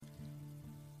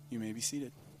You may be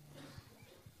seated.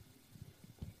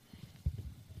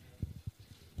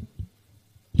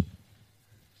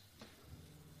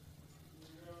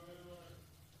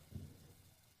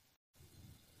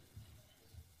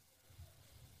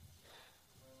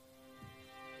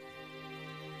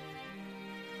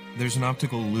 There's an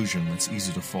optical illusion that's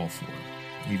easy to fall for,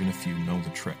 even if you know the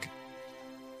trick.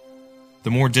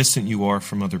 The more distant you are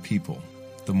from other people,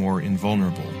 the more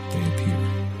invulnerable they appear.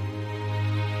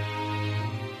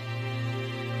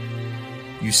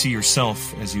 You see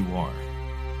yourself as you are,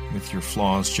 with your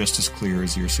flaws just as clear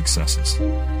as your successes.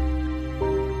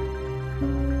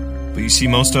 But you see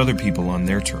most other people on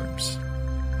their terms,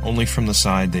 only from the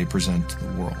side they present to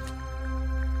the world.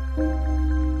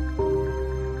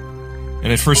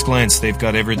 And at first glance, they've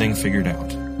got everything figured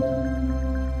out,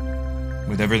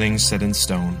 with everything set in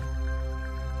stone,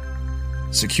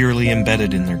 securely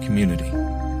embedded in their community,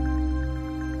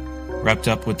 wrapped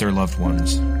up with their loved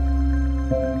ones,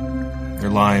 their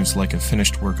lives like a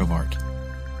finished work of art.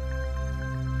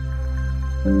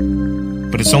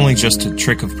 But it's only just a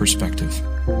trick of perspective,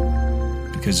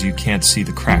 because you can't see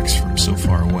the cracks from so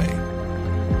far away.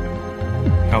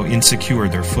 How insecure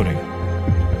their footing,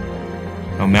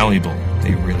 how malleable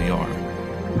they really are.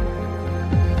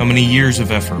 How many years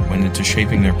of effort went into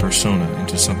shaping their persona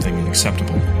into something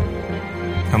acceptable.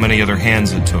 How many other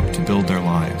hands it took to build their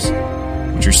lives,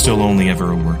 which are still only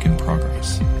ever a work in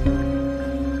progress.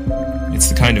 It's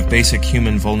the kind of basic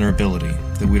human vulnerability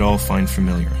that we'd all find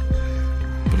familiar,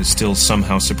 but is still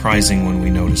somehow surprising when we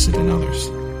notice it in others.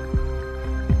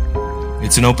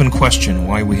 It's an open question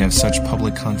why we have such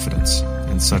public confidence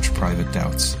and such private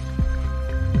doubts.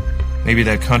 Maybe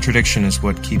that contradiction is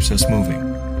what keeps us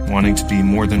moving, wanting to be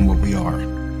more than what we are,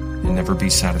 and never be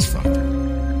satisfied.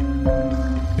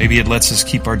 Maybe it lets us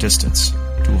keep our distance,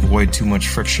 to avoid too much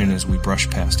friction as we brush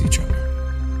past each other.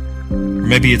 Or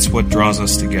maybe it's what draws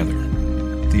us together,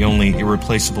 the only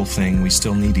irreplaceable thing we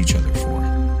still need each other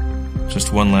for.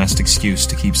 Just one last excuse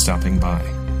to keep stopping by,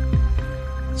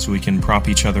 so we can prop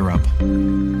each other up,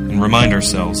 and remind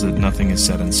ourselves that nothing is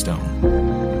set in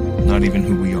stone, not even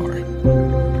who we are,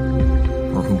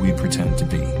 or who we pretend to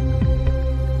be.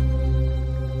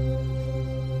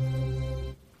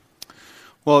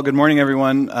 Well, good morning,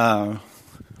 everyone.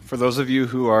 For those of you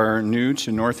who are new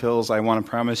to North Hills, I want to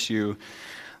promise you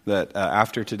that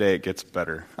after today it gets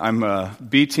better. I'm a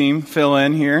B-team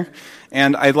fill-in here,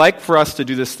 and I'd like for us to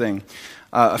do this thing.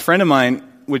 A friend of mine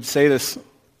would say this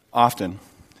often.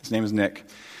 His name is Nick,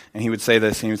 and he would say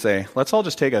this, and he would say, let's all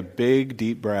just take a big,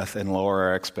 deep breath and lower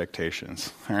our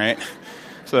expectations, all right?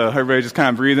 So everybody just kind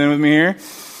of breathe in with me here.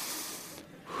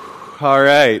 All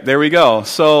right, there we go.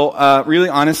 So really,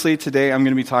 honestly, today I'm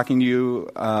going to be talking to you.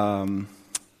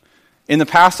 In the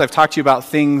past, I've talked to you about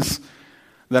things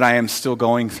that I am still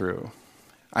going through.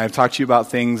 I've talked to you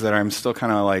about things that I'm still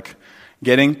kind of like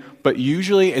getting, but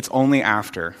usually it's only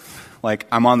after. Like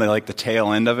I'm on the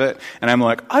tail end of it, and I'm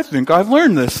like, I think I've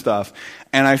learned this stuff,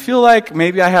 and I feel like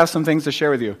maybe I have some things to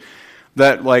share with you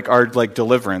that are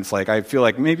deliverance. Like I feel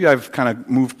like maybe I've kind of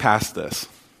moved past this.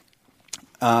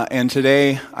 And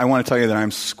today I want to tell you that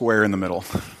I'm square in the middle.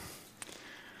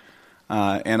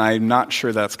 And I'm not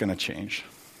sure that's going to change.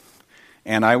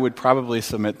 And I would probably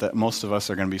submit that most of us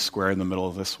are going to be square in the middle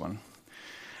of this one.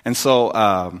 And so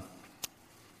a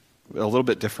little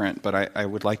bit different, but I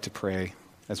would like to pray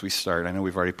as we start. I know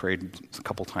we've already prayed a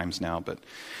couple times now, but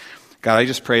God, I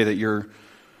just pray that your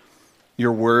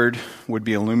word would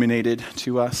be illuminated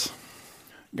to us.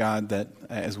 God, that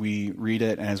as we read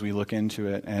it, and as we look into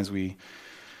it, and as we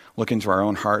look into our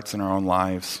own hearts and our own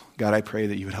lives, God, I pray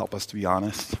that you would help us to be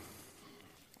honest.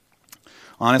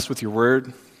 Honest with your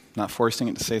word, not forcing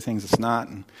it to say things it's not.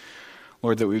 And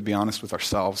Lord, that we would be honest with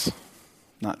ourselves,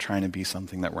 not trying to be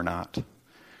something that we're not.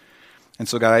 And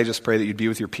so, God, I just pray that you'd be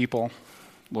with your people.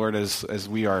 Lord, as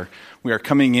we are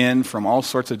coming in from all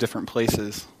sorts of different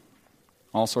places,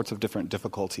 all sorts of different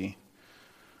difficulty.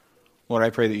 Lord, I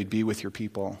pray that you'd be with your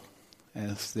people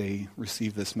as they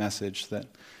receive this message, that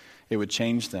it would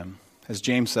change them. As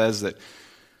James says, that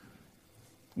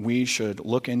we should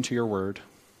look into your word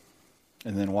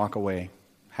and then walk away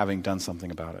having done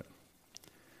something about it.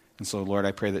 And so, Lord,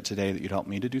 I pray that today that you'd help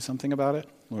me to do something about it.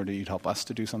 Lord, that you'd help us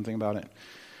to do something about it.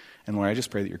 And Lord, I just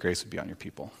pray that your grace would be on your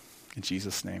people. In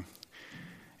Jesus' name,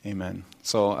 amen.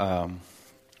 So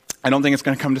I don't think it's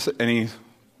going to come to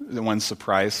anyone's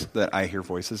surprise that I hear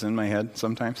voices in my head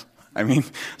sometimes. I mean,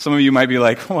 some of you might be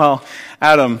like, well,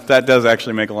 Adam, that does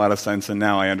actually make a lot of sense, and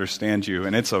now I understand you,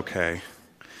 and it's okay.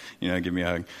 Give me a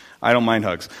hug. I don't mind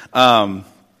hugs.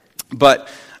 But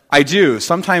I do.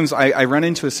 Sometimes I run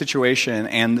into a situation,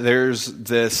 and there's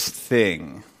this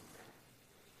thing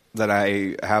that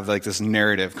I have like this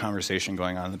narrative conversation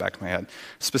going on in the back of my head.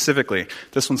 Specifically,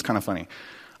 this one's kind of funny.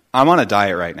 I'm on a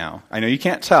diet right now. I know you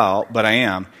can't tell, but I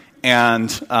am.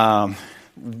 And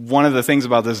one of the things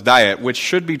about this diet, which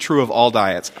should be true of all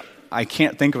diets, I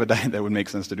can't think of a diet that would make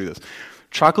sense to do this.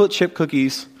 Chocolate chip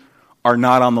cookies are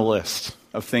not on the list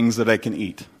of things that I can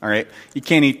eat, all right? You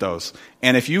can't eat those.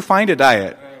 And if you find a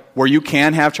diet where you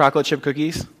can have chocolate chip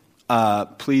cookies,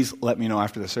 please let me know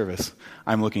after the service.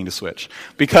 I'm looking to switch.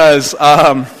 Because,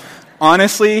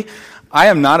 honestly, I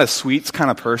am not a sweets kind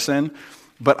of person,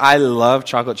 but I love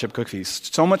chocolate chip cookies.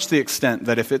 So much to the extent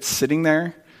that if it's sitting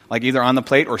there, like either on the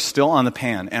plate or still on the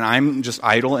pan, and I'm just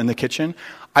idle in the kitchen,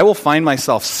 I will find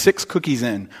myself 6 cookies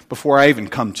in before I even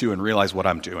come to and realize what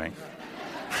I'm doing.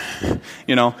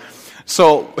 You know?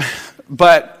 So,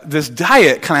 but this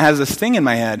diet kind of has this thing in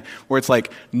my head where it's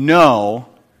like, no,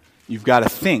 you've got to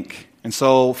think. And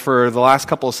so for the last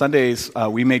couple of Sundays,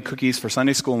 we made cookies for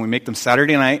Sunday school, and we make them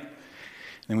Saturday night,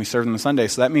 and we serve them on Sunday.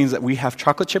 So that means that we have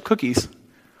chocolate chip cookies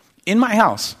in my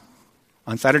house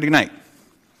on Saturday night,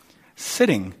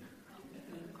 sitting,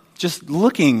 just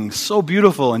looking so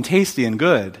beautiful and tasty and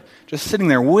good, just sitting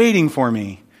there waiting for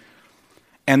me.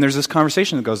 And there's this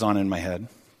conversation that goes on in my head.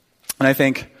 And I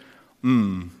think,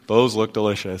 those look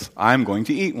delicious. I'm going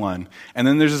to eat one. And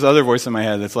then there's this other voice in my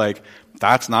head that's like,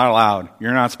 that's not allowed.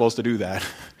 You're not supposed to do that.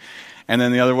 And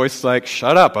then the other voice is like,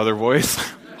 shut up, other voice.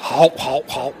 Halt, halt,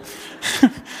 halt.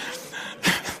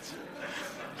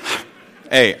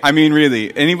 Hey, I mean,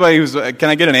 really, anybody who's, can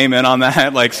I get an amen on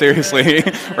that? Like, seriously,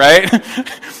 right?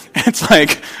 It's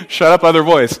like, shut up, other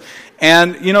voice.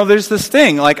 And, you know, there's this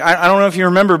thing, like, I don't know if you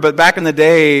remember, but back in the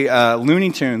day,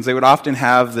 Looney Tunes, they would often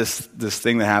have this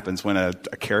thing that happens when a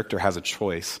character has a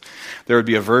choice. There would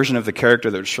be a version of the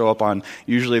character that would show up on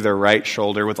usually their right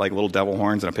shoulder with, like, little devil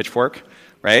horns and a pitchfork,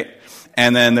 right?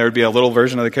 And then there would be a little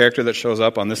version of the character that shows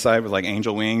up on this side with, like,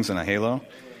 angel wings and a halo.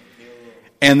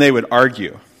 And they would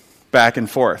argue back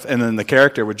and forth. And then the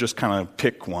character would just kind of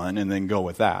pick one and then go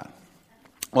with that.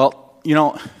 Well, you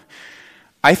know,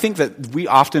 I think that we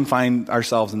often find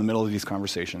ourselves in the middle of these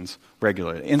conversations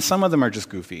regularly. And some of them are just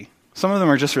goofy. Some of them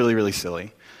are just really, really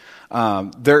silly.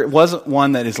 There was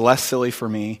one that is less silly for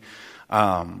me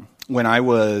when I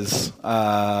was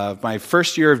my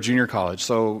first year of junior college.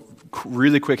 So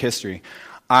really quick history.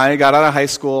 I got out of high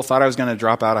school, thought I was going to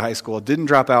drop out of high school. Didn't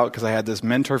drop out because I had this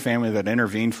mentor family that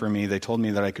intervened for me. They told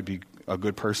me that I could be a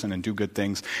good person and do good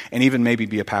things and even maybe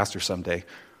be a pastor someday.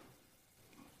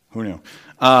 Who knew?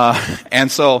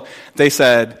 And so they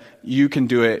said, you can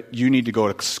do it. You need to go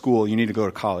to school. You need to go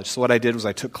to college. So what I did was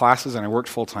I took classes and I worked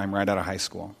full-time right out of high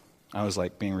school. I was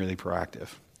like being really proactive.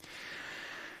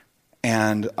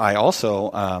 And I also,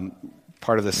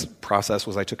 part of this process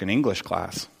was I took an English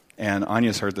class. And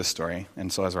Anya's heard this story,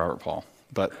 and so has Robert Paul.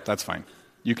 But that's fine.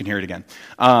 You can hear it again.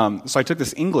 So I took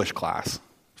this English class,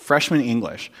 freshman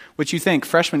English, which you think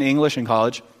freshman English in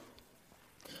college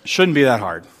shouldn't be that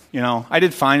hard. You know, I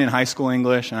did fine in high school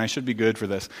English, and I should be good for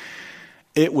this.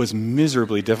 It was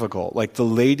miserably difficult. Like the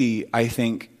lady, I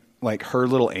think, like her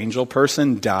little angel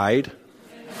person died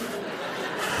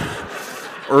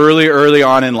early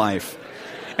on in life.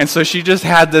 And so she just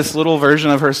had this little version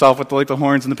of herself with the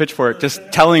horns and the pitchfork just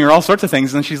telling her all sorts of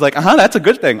things. And she's like, that's a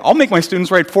good thing. I'll make my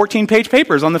students write 14-page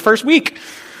papers on the first week.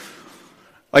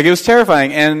 Like, it was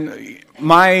terrifying. And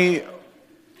my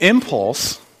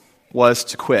impulse was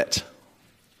to quit.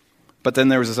 But then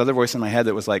there was this other voice in my head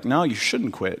that was like, no, you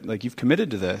shouldn't quit. Like, you've committed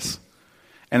to this.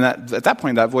 And at that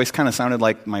point, that voice kind of sounded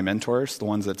like my mentors, the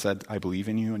ones that said, I believe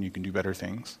in you and you can do better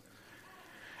things.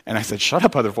 And I said, shut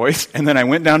up, other voice. And then I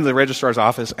went down to the registrar's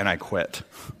office and I quit.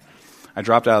 I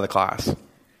dropped out of the class.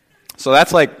 So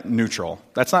that's like neutral.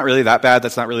 That's not really that bad.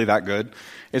 That's not really that good.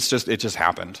 It just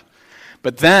happened.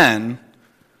 But then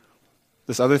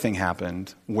this other thing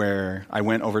happened where I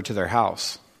went over to their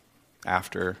house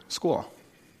after school.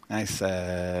 And I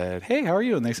said, hey, how are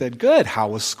you? And they said, good. How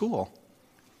was school?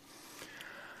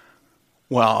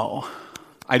 Well,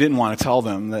 I didn't want to tell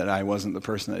them that I wasn't the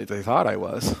person that they thought I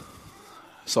was.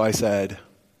 So I said,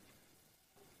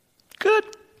 good.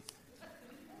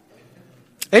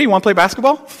 Hey, you want to play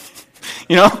basketball?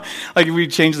 You know, like if we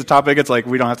change the topic, it's like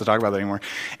we don't have to talk about that anymore.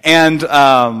 And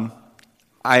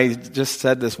I just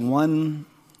said this one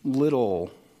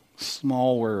little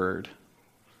small word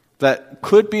that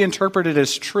could be interpreted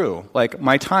as true. Like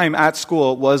my time at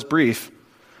school was brief,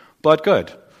 but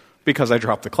good, because I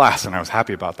dropped the class and I was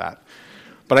happy about that.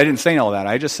 But I didn't say all that.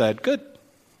 I just said, good.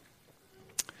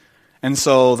 And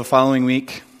so the following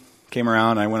week came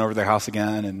around, and I went over to their house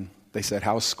again, and they said,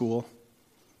 how's school?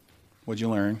 What'd you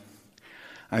learn?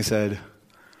 I said,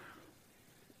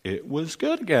 it was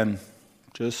good again.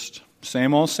 Just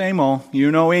same old,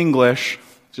 you know English.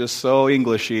 Just so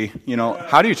Englishy.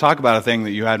 How do you talk about a thing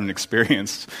that you hadn't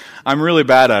experienced? I'm really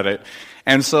bad at it.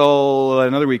 And so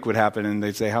another week would happen, and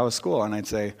they'd say, how was school? And I'd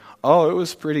say, oh, it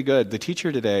was pretty good. The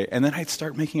teacher today. And then I'd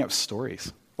start making up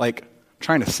stories, like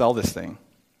trying to sell this thing.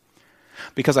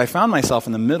 Because I found myself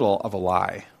in the middle of a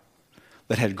lie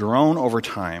that had grown over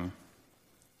time.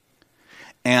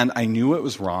 And I knew it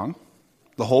was wrong,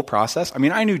 the whole process. I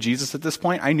mean, I knew Jesus at this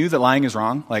point. I knew that lying is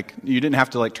wrong. Like, you didn't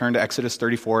have to turn to Exodus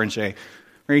 34 and say,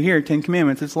 right here, 10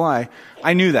 Commandments, it's a lie.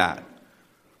 I knew that.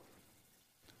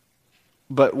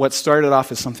 But what started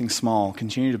off as something small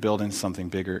continued to build into something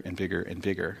bigger and bigger and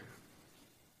bigger.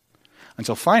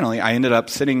 Until finally, I ended up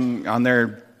sitting in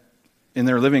their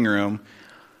living room,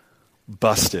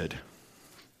 busted.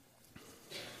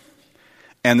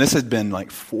 And this had been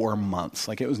 4 months.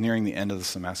 It was nearing the end of the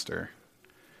semester.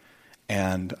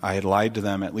 And I had lied to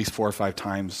them at least 4 or 5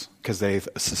 times because they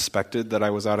suspected that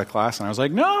I was out of class. And I was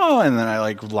like, no. And then I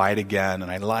lied again,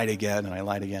 and I lied again, and I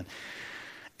lied again.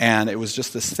 And it was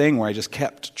just this thing where I just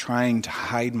kept trying to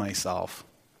hide myself.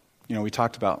 We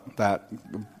talked about that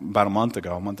about a month and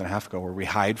a half ago, where we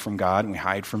hide from God and we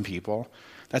hide from people.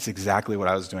 That's exactly what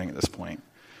I was doing at this point.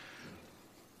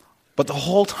 But the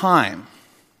whole time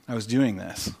I was doing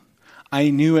this,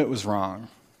 I knew it was wrong,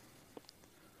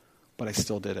 but I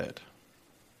still did it.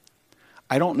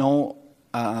 I don't know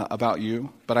about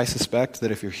you, but I suspect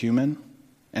that if you're human,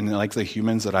 and like the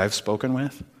humans that I've spoken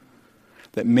with,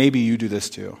 that maybe you do this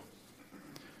too.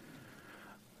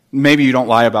 Maybe you don't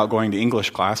lie about going to English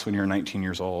class when you're 19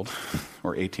 years old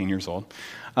or 18 years old.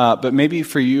 But maybe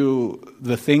for you,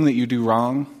 the thing that you do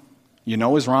wrong,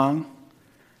 is wrong,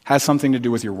 has something to do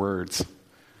with your words.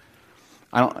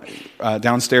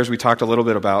 Downstairs we talked a little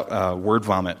bit about word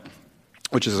vomit,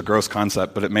 which is a gross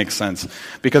concept, but it makes sense.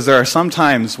 Because there are some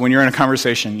times when you're in a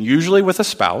conversation, usually with a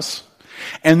spouse,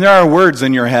 and there are words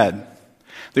in your head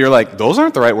that you're like, those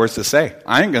aren't the right words to say.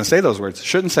 I ain't going to say those words.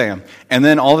 Shouldn't say them. And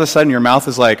then all of a sudden your mouth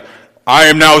is like, I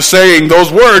am now saying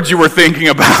those words you were thinking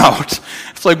about.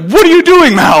 It's like, what are you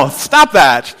doing, mouth? Stop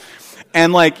that.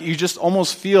 And you just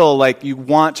almost feel like you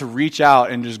want to reach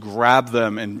out and just grab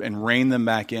them and rein them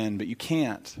back in, but you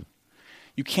can't.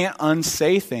 You can't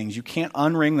unsay things. You can't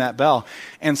unring that bell.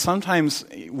 And sometimes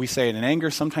we say it in anger,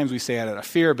 sometimes we say it out of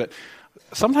fear, but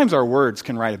sometimes our words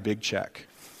can write a big check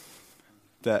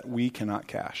that we cannot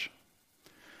cash.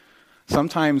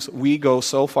 Sometimes we go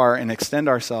so far and extend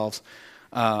ourselves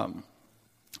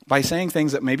by saying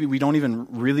things that maybe we don't even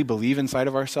really believe inside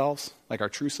of ourselves, like our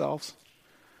true selves,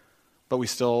 but we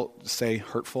still say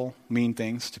hurtful, mean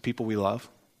things to people we love,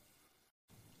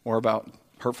 or about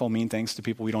hurtful, mean things to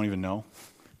people we don't even know.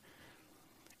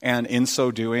 And in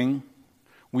so doing,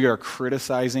 we are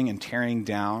criticizing and tearing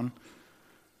down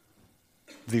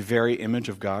the very image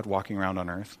of God walking around on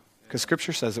earth. Because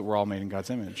Scripture says that we're all made in God's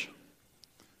image.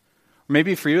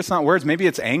 Maybe for you it's not words, maybe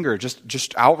it's anger,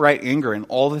 just outright anger and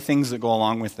all the things that go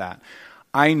along with that.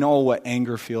 I know what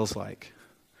anger feels like.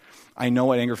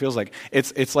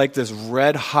 It's like this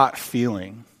red hot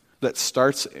feeling that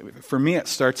starts, for me it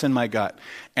starts in my gut,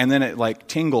 and then it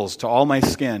tingles to all my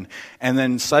skin, and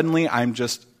then suddenly I'm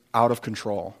just out of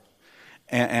control.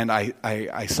 And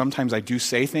I sometimes I do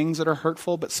say things that are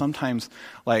hurtful, but sometimes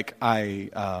I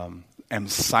am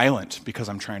silent because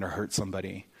I'm trying to hurt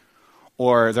somebody.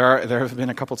 Or there have been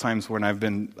a couple times when I've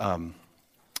been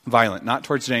violent, not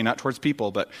towards Jane, not towards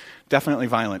people, but definitely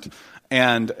violent.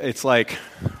 And it's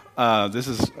I'm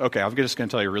just going to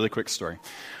tell you a really quick story.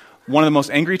 One of the most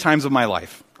angry times of my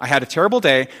life. I had a terrible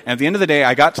day, and at the end of the day,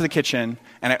 I got to the kitchen,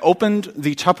 and I opened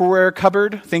the Tupperware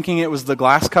cupboard, thinking it was the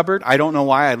glass cupboard. I don't know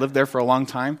why. I lived there for a long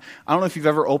time. I don't know if you've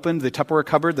ever opened the Tupperware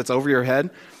cupboard that's over your head,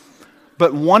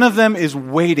 but one of them is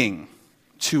waiting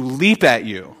to leap at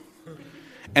you.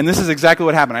 And this is exactly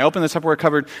what happened. I opened the Tupperware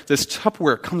cupboard, this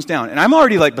Tupperware comes down, and I'm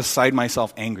already beside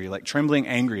myself angry, trembling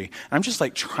angry. And I'm just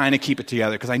trying to keep it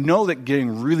together, because I know that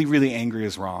getting really, really angry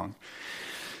is wrong.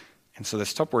 And so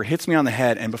this Tupperware hits me on the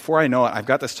head, and before I know it, I've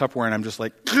got this Tupperware, and I'm just ugh!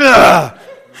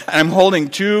 And I'm holding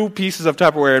 2 pieces of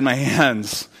Tupperware in my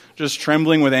hands, just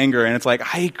trembling with anger, and it's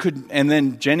and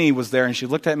then Jenny was there, and she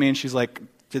looked at me, and she's like,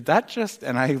 did that just,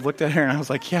 and I looked at her, and I was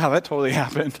like, yeah, that totally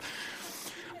happened.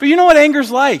 But you know what anger's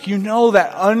like. You know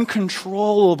that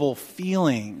uncontrollable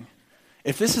feeling.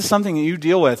 If this is something that you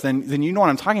deal with, then you know what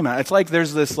I'm talking about. It's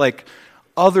there's this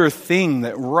other thing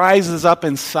that rises up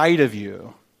inside of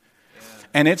you. Yeah.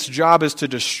 And its job is to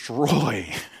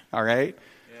destroy. All right?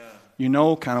 Yeah. You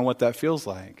know kind of what that feels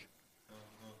like.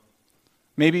 Uh-huh.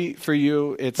 Maybe for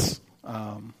you it's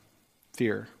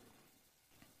fear.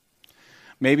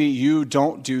 Maybe you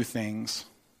don't do things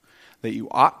that you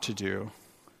ought to do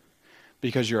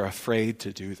because you're afraid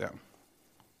to do them.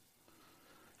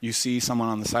 You see someone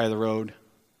on the side of the road,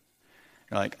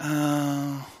 you're like,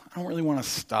 oh, I don't really want to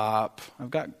stop.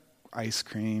 I've got ice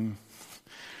cream.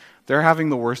 They're having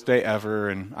the worst day ever,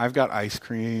 and I've got ice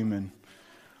cream, and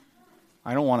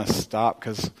I don't want to stop,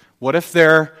 because what if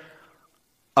they're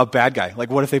a bad guy? Like,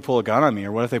 what if they pull a gun on me,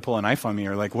 or what if they pull a knife on me,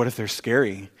 or like, what if they're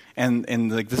scary?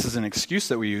 And like, this is an excuse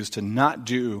that we use to not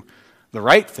do the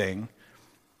right thing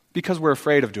because we're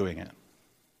afraid of doing it.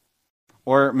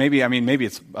 Or maybe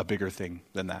it's a bigger thing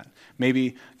than that.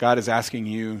 Maybe God is asking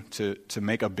you to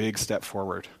make a big step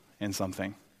forward in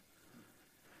something.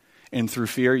 And through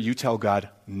fear, you tell God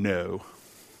no.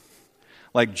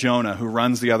 Like Jonah, who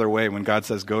runs the other way when God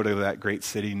says, go to that great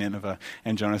city, Nineveh.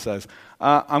 And Jonah says,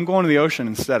 I'm going to the ocean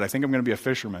instead. I think I'm going to be a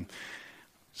fisherman.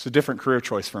 It's a different career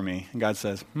choice for me. And God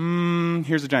says,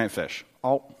 here's a giant fish.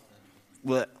 I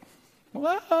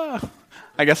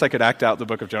guess I could act out the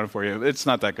book of Jonah for you. It's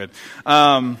not that good.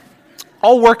 I'll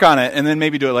work on it and then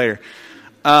maybe do it later.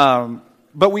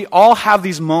 But we all have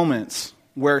these moments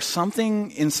where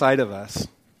something inside of us,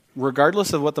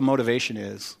 regardless of what the motivation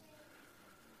is,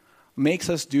 makes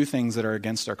us do things that are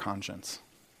against our conscience.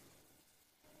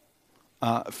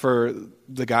 For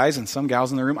the guys and some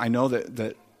gals in the room, I know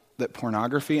that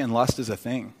pornography and lust is a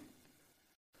thing.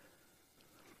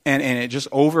 And it just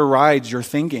overrides your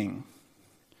thinking.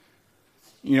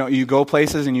 You know, you go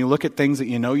places and you look at things that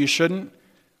you know you shouldn't.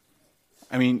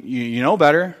 I mean, you know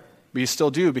better, but you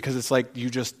still do, because it's like you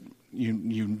just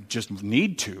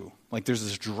need to. Like, there's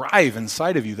this drive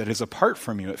inside of you that is apart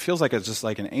from you. It feels like it's just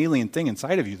like an alien thing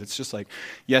inside of you that's just like,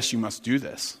 yes, you must do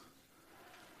this.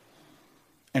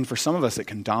 And for some of us, it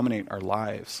can dominate our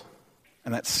lives,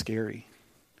 and that's scary.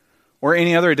 Or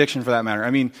any other addiction for that matter.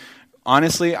 I mean,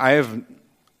 honestly, I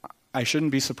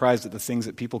shouldn't be surprised at the things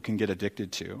that people can get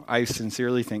addicted to. I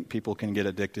sincerely think people can get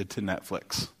addicted to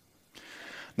Netflix.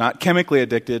 Not chemically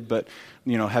addicted, but,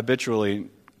 habitually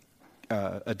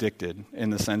addicted, in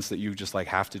the sense that you just like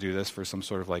have to do this for some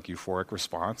sort of like euphoric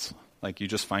response. Like, you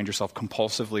just find yourself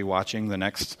compulsively watching the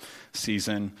next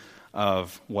season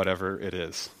of whatever it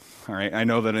is. All right, I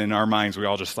know that in our minds we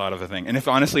all just thought of a thing. And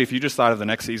if you just thought of the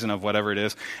next season of whatever it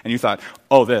is, and you thought,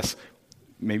 oh, this,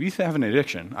 maybe you have an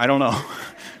addiction. I don't know.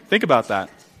 Think about that.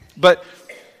 But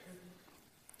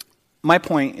my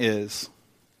point is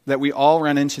that we all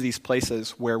run into these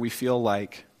places where we feel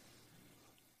like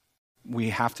we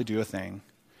have to do a thing.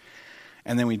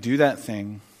 And then we do that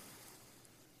thing.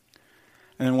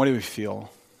 And then what do we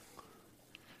feel?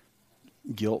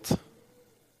 Guilt,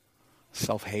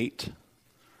 self-hate,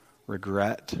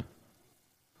 regret,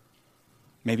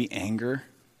 maybe anger.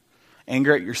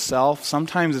 Anger at yourself.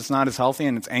 Sometimes it's not as healthy,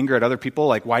 and it's anger at other people.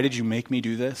 Like, why did you make me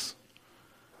do this?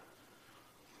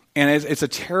 And it's a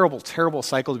terrible, terrible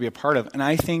cycle to be a part of. And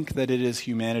I think that it is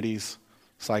humanity's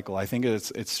cycle. I think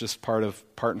it's just part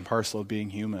and parcel of being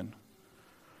human.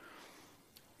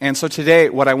 And so today,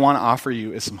 what I want to offer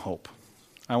you is some hope.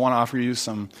 I want to offer you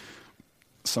some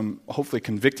hopefully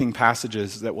convicting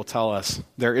passages that will tell us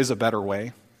there is a better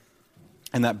way.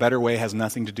 And that better way has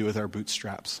nothing to do with our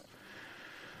bootstraps.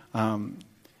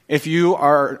 If you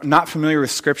are not familiar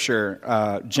with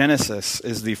Scripture, Genesis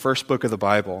is the first book of the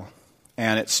Bible,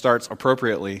 and it starts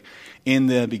appropriately in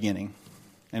the beginning.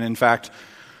 And in fact,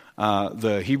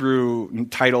 the Hebrew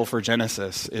title for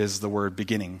Genesis is the word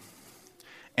beginning.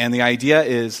 And the idea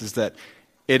is that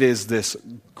it is this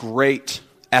great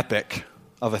epic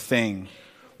of a thing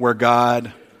where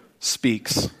God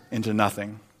speaks into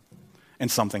nothing, and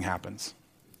something happens.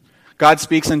 God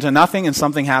speaks into nothing and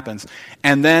something happens.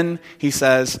 And then he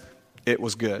says, it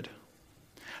was good.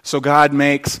 So God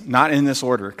makes, not in this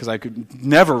order, because I could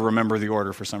never remember the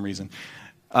order for some reason.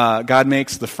 God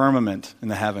makes the firmament in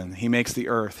the heaven. He makes the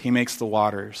earth. He makes the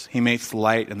waters. He makes the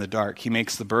light and the dark. He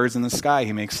makes the birds in the sky.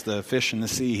 He makes the fish in the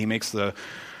sea. He makes the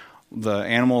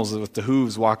animals with the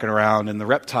hooves walking around and the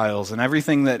reptiles and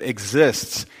everything that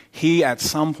exists. He at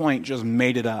some point just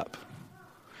made it up.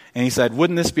 And he said,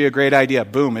 wouldn't this be a great idea?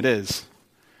 Boom, it is.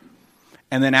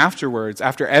 And then afterwards,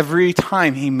 after every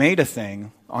time he made a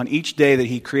thing, on each day that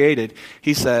he created,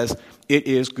 he says, it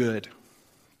is good.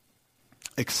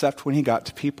 Except when he got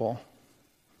to people.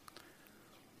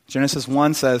 Genesis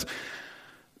 1 says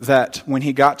that when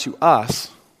he got to us,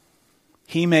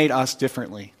 he made us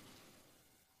differently.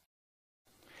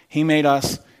 He made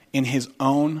us in his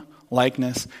own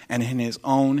likeness and in his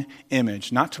own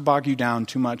image. Not to bog you down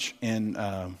too much in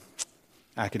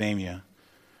academia.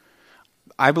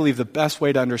 I believe the best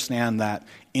way to understand that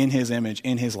in his image,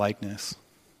 in his likeness,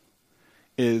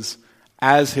 is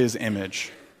as his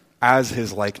image, as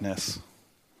his likeness.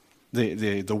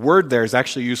 The word there is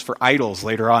actually used for idols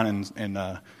later on in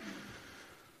the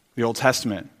Old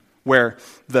Testament, where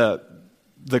the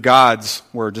gods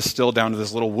were distilled down to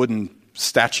this little wooden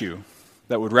statue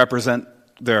that would represent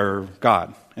their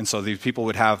god. And so these people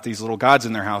would have these little gods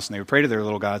in their house, and they would pray to their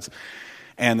little gods,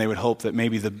 and they would hope that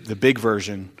maybe the big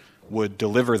version would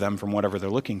deliver them from whatever they're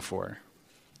looking for.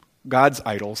 God's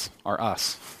idols are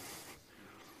us.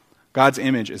 God's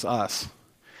image is us.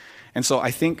 And so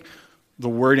I think the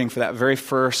wording for that very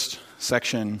first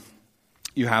section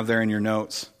you have there in your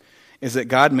notes is that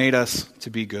God made us to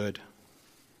be good.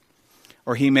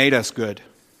 Or he made us good.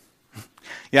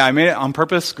 Yeah, I made it on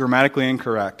purpose grammatically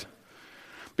incorrect.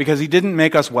 Because he didn't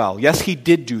make us well. Yes, he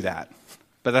did do that.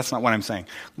 But that's not what I'm saying.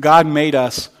 God made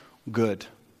us good.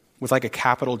 With like a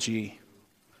capital G.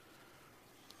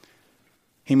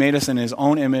 He made us in his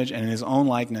own image and in his own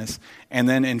likeness. And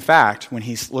then, in fact, when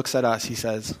he looks at us, he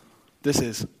says, this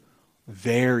is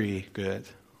very good.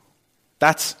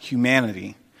 That's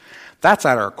humanity. That's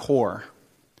at our core.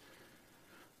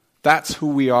 That's who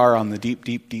we are on the deep,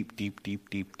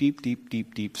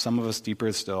 some of us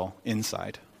deeper still,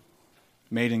 inside.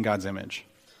 Made in God's image.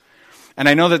 And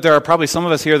I know that there are probably some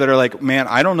of us here that are like, man,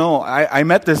 I don't know. I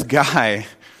met this guy,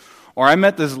 or I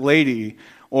met this lady,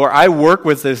 or I work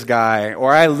with this guy,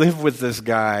 or I live with this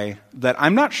guy that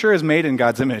I'm not sure is made in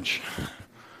God's image.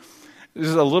 This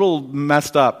is a little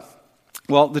messed up.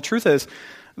 Well, the truth is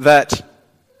that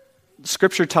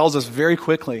Scripture tells us very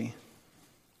quickly,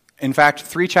 in fact,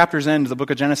 3 chapters into the book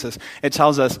of Genesis, it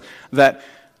tells us that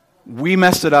we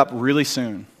messed it up really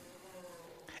soon.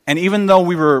 And even though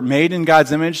we were made in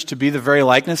God's image to be the very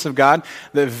likeness of God,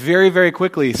 that very, very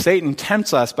quickly Satan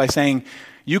tempts us by saying,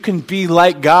 you can be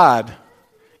like God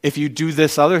if you do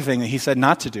this other thing that he said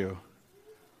not to do.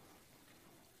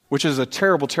 Which is a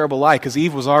terrible, terrible lie, because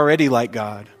Eve was already like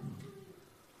God.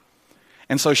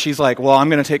 And so she's like, well, I'm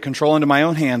going to take control into my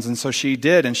own hands. And so she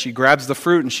did, and she grabs the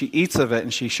fruit, and she eats of it,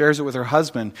 and she shares it with her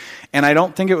husband. And I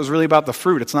don't think it was really about the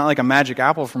fruit. It's not like a magic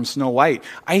apple from Snow White.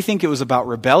 I think it was about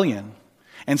rebellion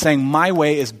and saying, my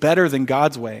way is better than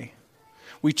God's way.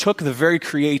 We took the very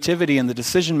creativity and the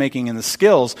decision-making and the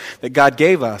skills that God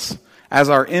gave us as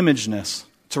our imageness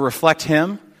to reflect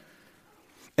him,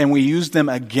 and we used them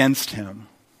against him.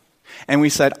 And we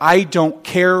said, I don't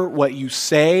care what you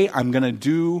say, I'm going to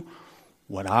do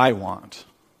what I want.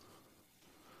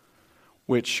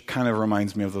 Which kind of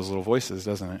reminds me of those little voices,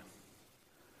 doesn't it?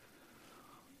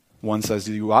 One says,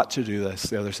 you ought to do this.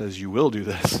 The other says, you will do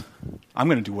this. I'm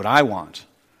going to do what I want.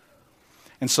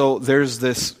 And so there's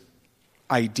this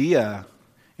idea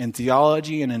in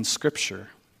theology and in Scripture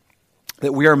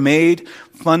that we are made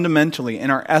fundamentally,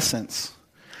 in our essence,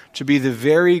 to be the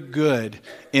very good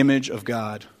image of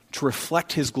God, to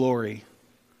reflect his glory,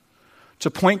 to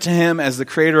point to him as the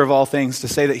creator of all things, to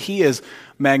say that he is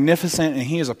magnificent and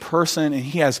he is a person and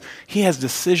he has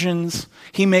decisions,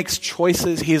 he makes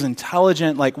choices, he is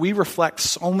intelligent. Like, we reflect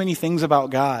so many things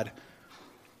about God.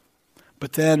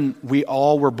 But then we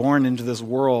all were born into this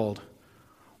world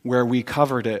where we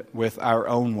covered it with our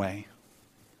own way.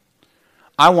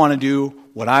 I want to do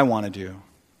what I want to do.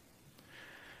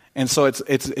 And so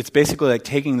it's basically like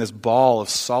taking this ball of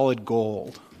solid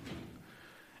gold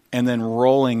and then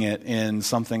rolling it in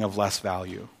something of less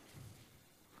value.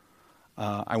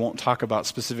 I won't talk about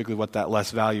specifically what that less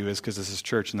value is because this is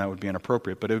church and that would be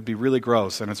inappropriate, but it would be really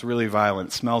gross and it's really violent.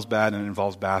 It smells bad and it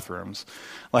involves bathrooms.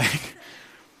 Like,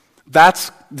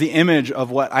 that's the image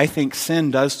of what I think sin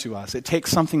does to us. It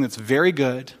takes something that's very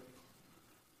good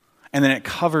and then it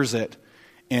covers it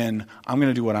in, I'm going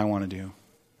to do what I want to do.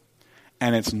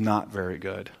 And it's not very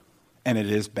good. And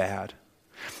it is bad.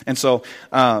 And so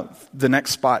the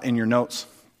next spot in your notes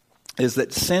is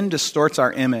that sin distorts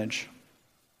our image,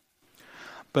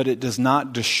 but it does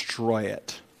not destroy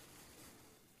it.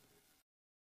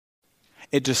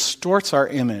 It distorts our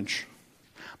image,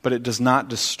 but it does not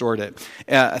distort it.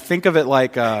 Think of it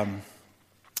like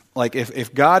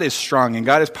if God is strong and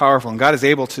God is powerful and God is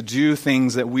able to do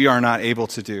things that we are not able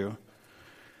to do,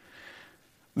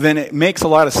 then it makes a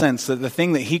lot of sense that the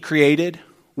thing that he created,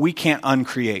 we can't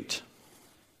uncreate.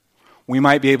 We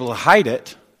might be able to hide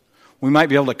it. We might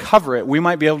be able to cover it. We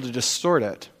might be able to distort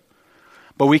it.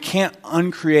 But we can't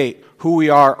uncreate who we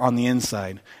are on the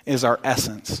inside, is our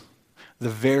essence, the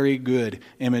very good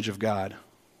image of God.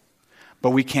 But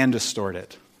we can distort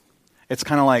it. It's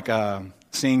kind of like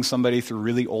seeing somebody through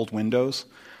really old windows.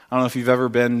 I don't know if you've ever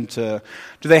been to...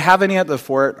 Do they have any at the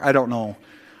fort? I don't know.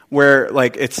 Where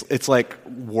like it's like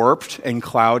warped and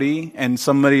cloudy, and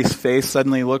somebody's face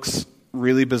suddenly looks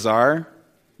really bizarre,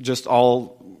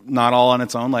 not all on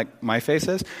its own, like my face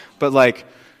is. But like,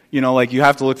 like you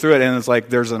have to look through it, and it's like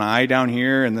there's an eye down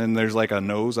here, and then there's like a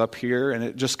nose up here, and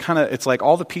it just kind of, it's like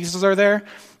all the pieces are there,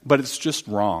 but it's just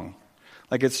wrong.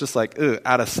 Like it's just like,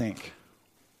 out of sync.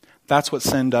 That's what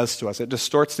sin does to us. It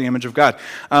distorts the image of God.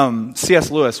 C.S.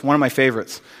 Lewis, one of my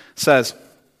favorites, says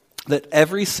that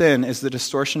every sin is the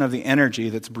distortion of the energy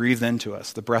that's breathed into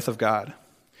us, the breath of God.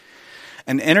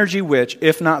 An energy which,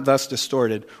 if not thus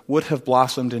distorted, would have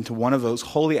blossomed into one of those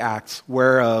holy acts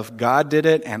whereof God did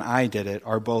it and I did it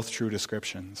are both true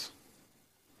descriptions.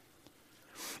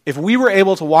 If we were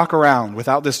able to walk around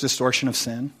without this distortion of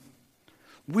sin,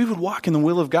 we would walk in the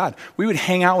will of God. We would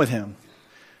hang out with him.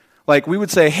 Like we would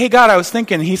say, hey God, I was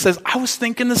thinking. And he says, I was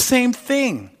thinking the same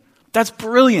thing. That's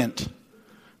brilliant.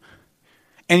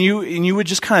 And you would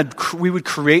just we would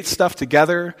create stuff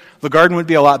together. The garden would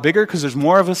be a lot bigger because there's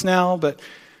more of us now, but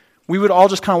we would all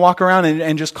just kind of walk around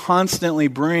and just constantly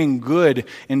bring good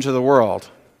into the world.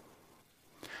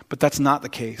 But that's not the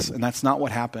case, and that's not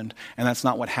what happened, and that's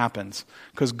not what happens.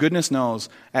 Because goodness knows,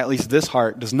 at least this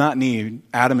heart does not need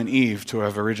Adam and Eve to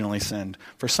have originally sinned.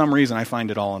 For some reason, I find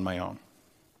it all on my own.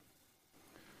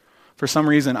 For some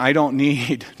reason, I don't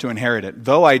need to inherit it,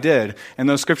 though I did. And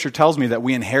though Scripture tells me that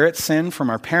we inherit sin from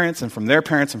our parents and from their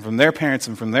parents and from their parents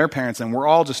and from their parents, and we're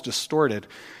all just distorted,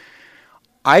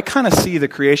 I kind of see the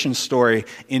creation story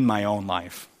in my own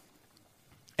life.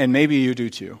 And maybe you do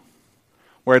too.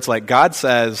 Where it's like God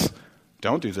says,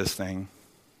 don't do this thing.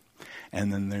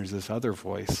 And then there's this other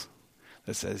voice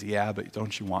that says, yeah, but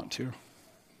don't you want to?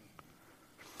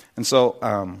 And so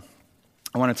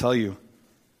I want to tell you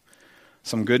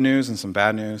some good news and some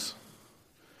bad news,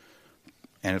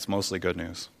 and it's mostly good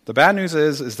news. The bad news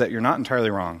is that you're not entirely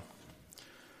wrong.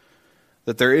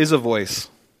 That there is a voice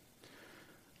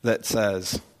that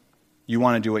says you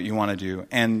want to do what you want to do,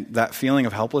 and that feeling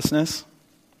of helplessness,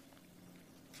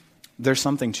 there's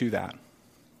something to that.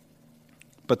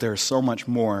 But there's so much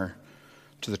more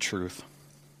to the truth.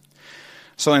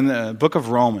 So in the book of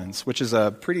Romans, which is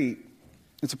a pretty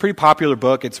popular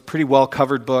book. It's a pretty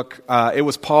well-covered book. It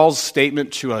was Paul's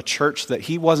statement to a church that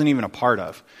he wasn't even a part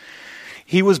of.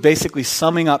 He was basically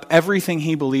summing up everything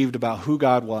he believed about who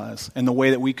God was and the way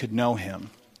that we could know him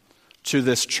to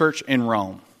this church in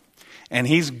Rome. And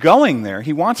he's going there.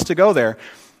 He wants to go there,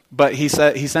 but he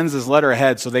sends his letter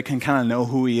ahead so they can kind of know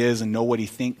who he is and know what he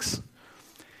thinks.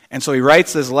 And so he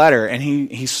writes this letter, and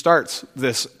he starts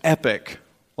this epic,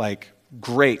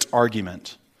 great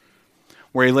argument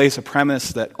where he lays a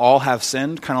premise that all have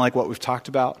sinned, kind of like what we've talked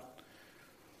about.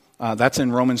 That's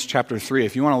in Romans chapter 3.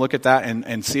 If you want to look at that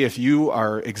and see if you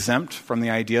are exempt from the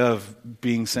idea of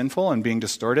being sinful and being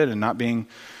distorted and not being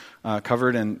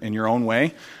covered in your own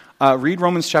way, read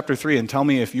Romans chapter 3 and tell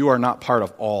me if you are not part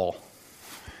of all.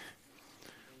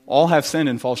 All have sinned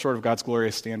and fall short of God's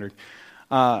glorious standard.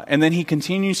 And then he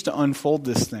continues to unfold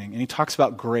this thing, and he talks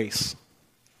about grace.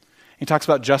 He talks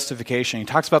about justification. He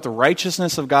talks about the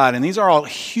righteousness of God. And these are all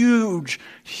huge,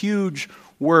 huge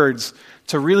words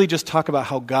to really just talk about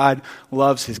how God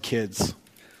loves his kids.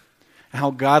 And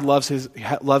how God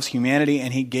loves humanity,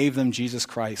 and he gave them Jesus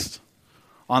Christ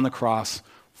on the cross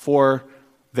for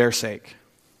their sake.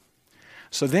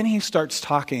 So then he starts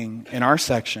talking in our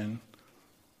section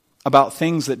about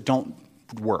things that don't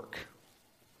work.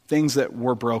 Things that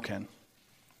were broken.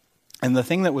 And the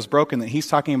thing that was broken that he's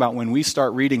talking about when we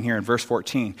start reading here in verse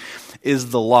 14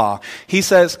 is the law. He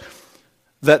says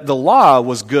that the law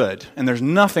was good, and there's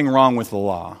nothing wrong with the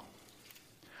law.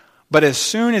 But as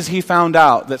soon as he found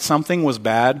out that something was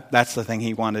bad, that's the thing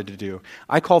he wanted to do.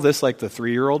 I call this like the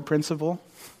 3-year-old principle.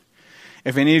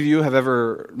 If any of you have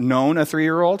ever known a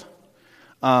 3-year-old,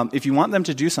 if you want them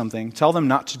to do something, tell them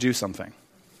not to do something.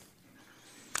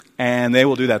 And they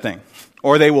will do that thing.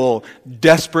 Or they will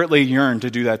desperately yearn to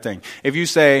do that thing. If you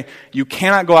say, you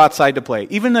cannot go outside to play,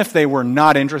 even if they were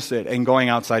not interested in going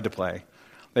outside to play,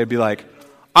 they'd be like,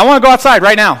 I want to go outside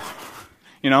right now.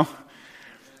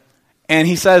 And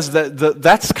he says that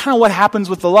that's kind of what happens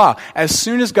with the law. As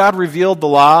soon as God revealed the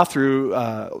law through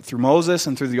Moses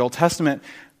and through the Old Testament,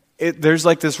 there's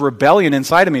like this rebellion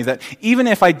inside of me that even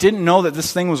if I didn't know that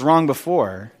this thing was wrong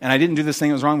before, and I didn't do this thing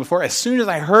that was wrong before, as soon as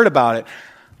I heard about it,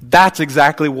 that's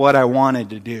exactly what I wanted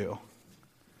to do.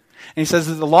 And he says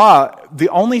that the law, the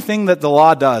only thing that the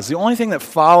law does, the only thing that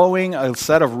following a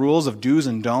set of rules of do's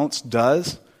and don'ts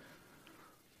does,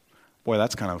 boy,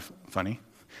 that's kind of funny.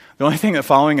 The only thing that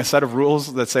following a set of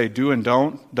rules that say do and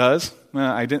don't does,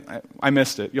 I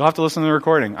missed it. You'll have to listen to the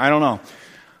recording. I don't know.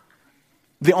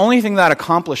 The only thing that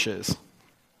accomplishes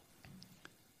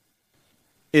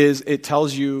is it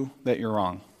tells you that you're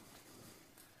wrong.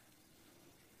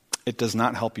 It does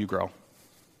not help you grow.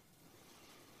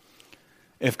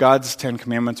 If God's 10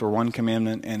 commandments were one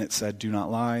commandment and it said, do not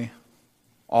lie,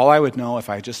 all I would know if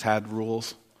I just had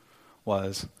rules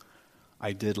was,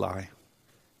 I did lie.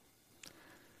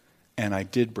 And I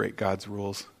did break God's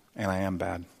rules, and I am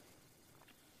bad.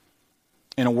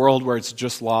 In a world where it's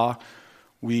just law,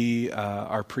 we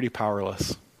are pretty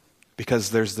powerless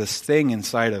because there's this thing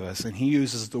inside of us, and he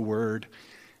uses the word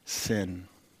sin,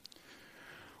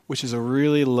 which is a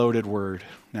really loaded word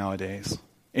nowadays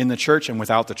in the church and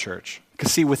without the church.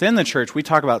 Because see, within the church, we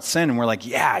talk about sin, and we're like,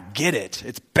 yeah, get it.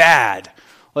 It's bad.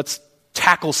 Let's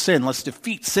tackle sin. Let's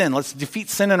defeat sin. Let's defeat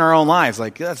sin in our own lives.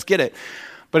 Like, let's get it.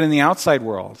 But in the outside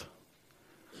world,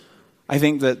 I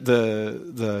think that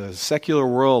the secular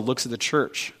world looks at the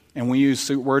church, and we use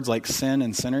words like sin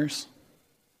and sinners.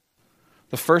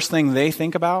 The first thing they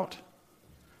think about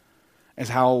is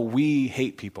how we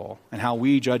hate people and how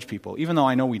we judge people, even though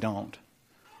I know we don't.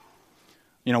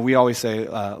 You know, we always say,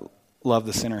 love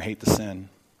the sinner, hate the sin.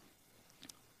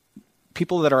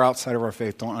 People that are outside of our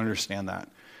faith don't understand that.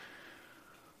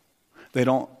 They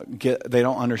don't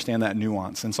understand that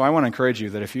nuance. And so I want to encourage you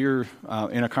that if you're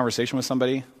in a conversation with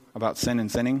somebody about sin and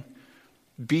sinning,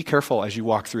 be careful as you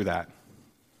walk through that.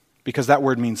 Because that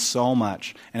word means so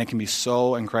much, and it can be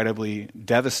so incredibly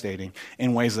devastating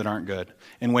in ways that aren't good,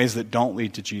 in ways that don't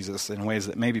lead to Jesus, in ways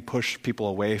that maybe push people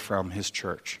away from his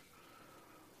church.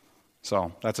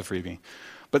 So, that's a freebie.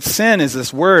 But sin is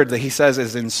this word that he says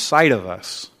is inside of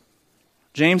us.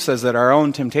 James says that our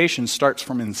own temptation starts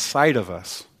from inside of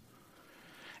us.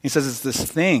 He says it's this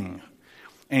thing,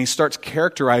 and he starts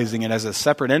characterizing it as a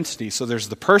separate entity. So there's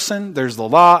the person, there's the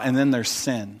law, and then there's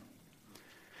sin.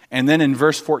 And then in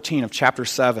verse 14 of chapter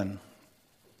 7,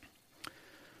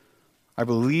 I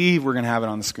believe we're going to have it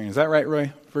on the screen. Is that right,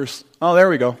 Roy? There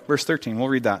we go. Verse 13. We'll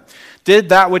read that. Did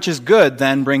that which is good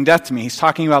then bring death to me? He's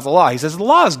talking about the law. He says the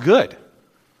law is good.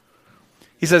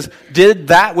 He says, did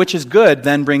that which is good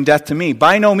then bring death to me?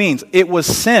 By no means. It was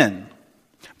sin,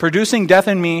 producing death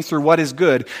in me through what is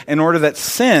good, in order that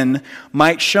sin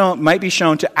might be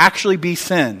shown to actually be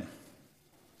sin.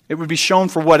 It would be shown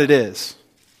for what it is.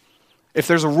 If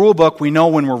there's a rule book, we know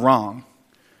when we're wrong.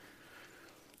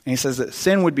 And he says that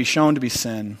sin would be shown to be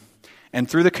sin, and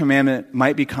through the commandment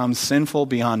might become sinful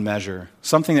beyond measure,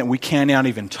 something that we cannot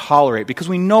even tolerate, because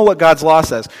we know what God's law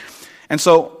says. And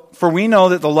so, for we know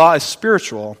that the law is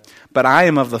spiritual, but I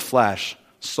am of the flesh,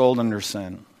 sold under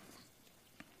sin.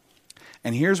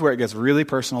 And here's where it gets really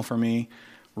personal for me,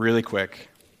 really quick.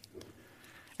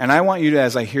 And I want you to,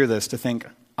 as I hear this, to think,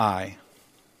 I.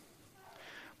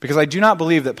 Because I do not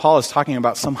believe that Paul is talking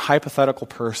about some hypothetical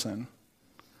person.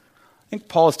 I think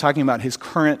Paul is talking about his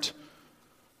current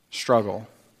struggle.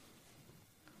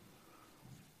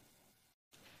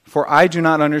 For I do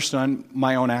not understand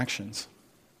my own actions.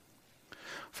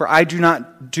 For I do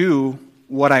not do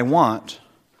what I want,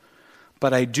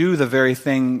 but I do the very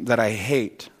thing that I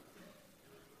hate.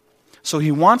 So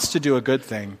he wants to do a good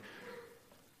thing,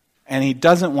 and he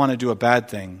doesn't want to do a bad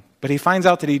thing. But he finds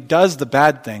out that he does the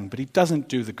bad thing, but he doesn't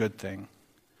do the good thing.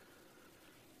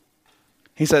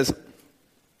 He says,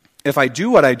 if I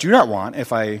do what I do not want,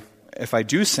 if I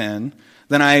do sin,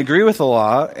 then I agree with the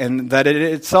law and that it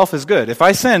itself is good. If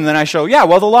I sin, then I show,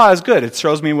 the law is good. It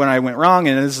shows me when I went wrong,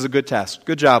 and this is a good test.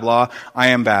 Good job, law. I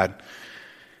am bad.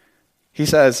 He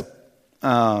says,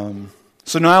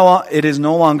 so now it is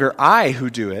no longer I who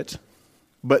do it,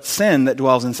 but sin that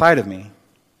dwells inside of me.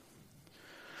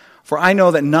 For I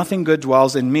know that nothing good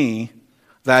dwells in me,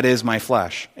 that is my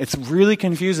flesh. It's really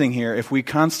confusing here if we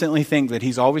constantly think that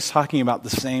he's always talking about the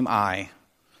same I.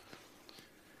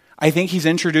 I think he's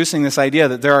introducing this idea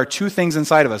that there are two things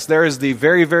inside of us. There is the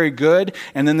very, very good,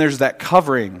 and then there's that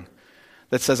covering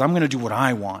that says, I'm going to do what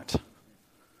I want.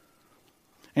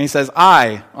 And he says,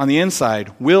 I, on the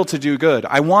inside, will to do good.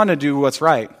 I want to do what's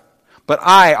right. But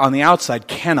I, on the outside,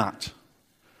 cannot.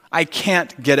 I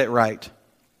can't get it right.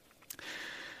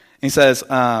 He says,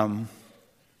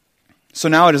 so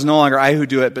now it is no longer I who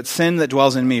do it, but sin that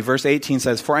dwells in me. Verse 18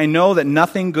 says, for I know that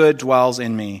nothing good dwells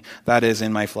in me, that is,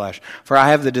 in my flesh. For I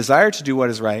have the desire to do what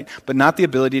is right, but not the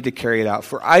ability to carry it out.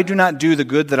 For I do not do the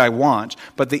good that I want,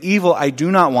 but the evil I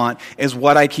do not want is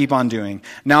what I keep on doing.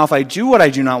 Now if I do what I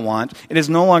do not want, it is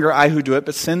no longer I who do it,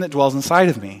 but sin that dwells inside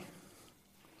of me.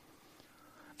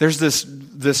 There's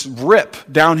this rip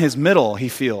down his middle he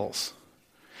feels.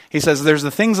 He says, there's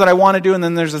the things that I want to do, and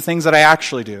then there's the things that I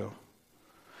actually do.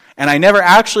 And I never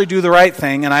actually do the right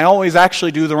thing, and I always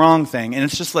actually do the wrong thing. And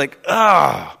it's just like,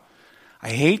 I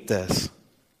hate this.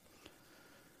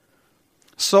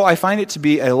 So I find it to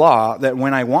be a law that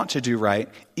when I want to do right,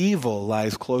 evil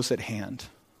lies close at hand.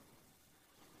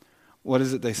 What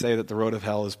is it they say that the road of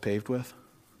hell is paved with?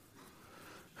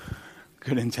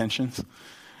 good intentions.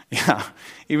 Yeah,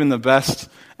 even the best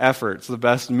efforts, the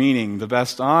best meaning, the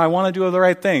best, I want to do the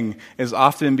right thing, is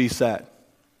often beset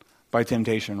by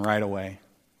temptation right away.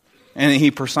 And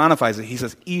he personifies it. He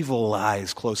says, evil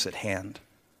lies close at hand.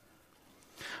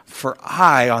 For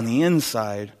I, on the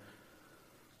inside,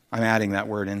 I'm adding that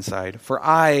word inside, for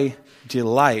I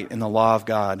delight in the law of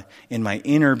God in my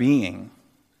inner being.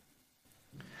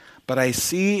 But I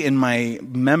see in my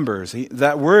members,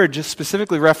 that word just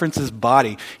specifically references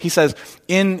body. He says,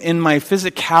 in my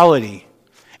physicality,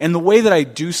 in the way that I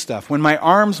do stuff, when my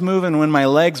arms move and when my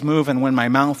legs move and when my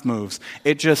mouth moves,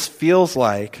 it just feels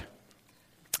like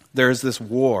there's this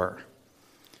war.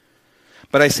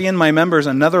 But I see in my members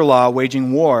another law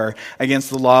waging war against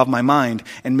the law of my mind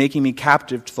and making me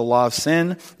captive to the law of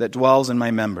sin that dwells in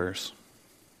my members.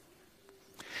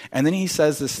 And then he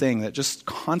says this thing that just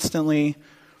constantly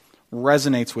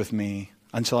resonates with me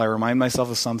until I remind myself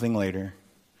of something later.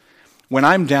 When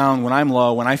I'm down, when I'm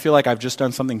low, when I feel like I've just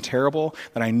done something terrible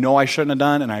that I know I shouldn't have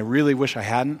done and I really wish I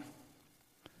hadn't,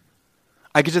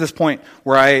 I get to this point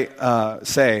where I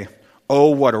say, oh,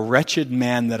 what a wretched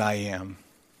man that I am.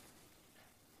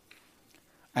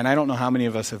 And I don't know how many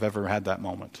of us have ever had that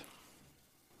moment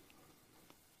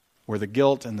where the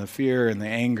guilt and the fear and the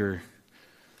anger,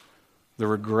 the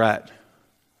regret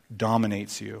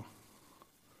dominates you.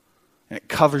 And it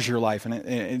covers your life, and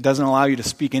it doesn't allow you to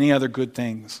speak any other good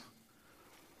things.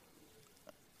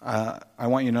 I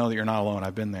want you to know that you're not alone.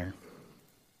 I've been there.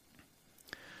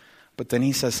 But then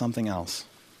he says something else.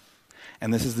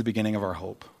 And this is the beginning of our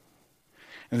hope.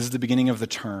 And this is the beginning of the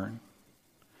turn.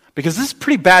 Because this is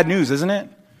pretty bad news, isn't it?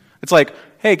 It's like,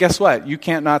 hey, guess what? You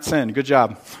can't not sin. Good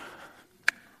job.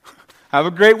 Have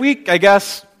a great week, I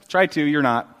guess. Try to, you're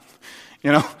not.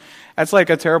 You know, that's like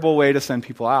a terrible way to send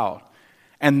people out.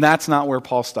 And that's not where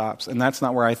Paul stops. And that's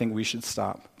not where I think we should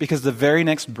stop. Because the very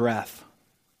next breath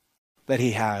that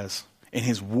he has in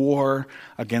his war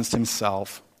against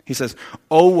himself, he says,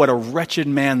 oh, what a wretched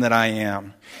man that I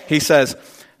am. He says,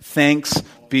 thanks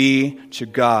be to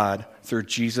God through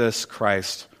Jesus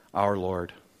Christ our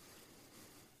Lord.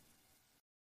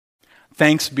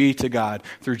 Thanks be to God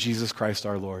through Jesus Christ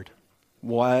our Lord.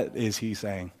 What is he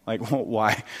saying? Like,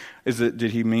 why? Did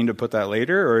he mean to put that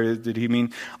later? Or did he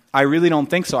mean, I really don't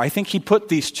think so. I think he put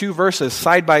these two verses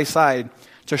side by side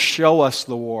to show us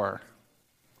the war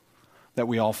that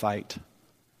we all fight.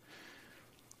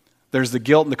 There's the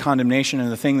guilt and the condemnation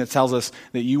and the thing that tells us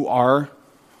that you are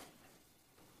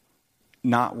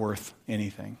not worth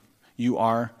anything. You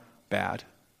are bad.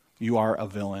 You are a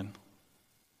villain.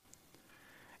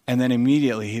 And then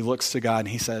immediately he looks to God and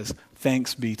he says,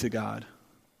 thanks be to God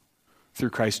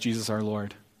through Christ Jesus our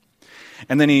Lord.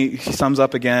 And then he sums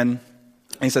up again.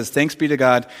 And he says, thanks be to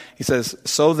God. He says,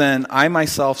 so then I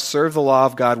myself serve the law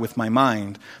of God with my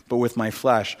mind, but with my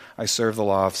flesh I serve the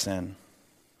law of sin.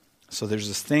 So there's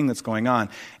this thing that's going on.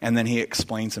 And then he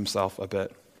explains himself a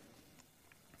bit.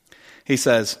 He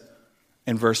says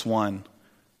in verse 1,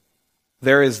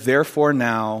 there is therefore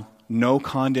now no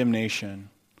condemnation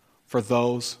for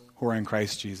those who are in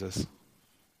Christ Jesus.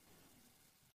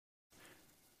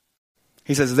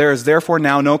 He says, there is therefore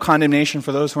now no condemnation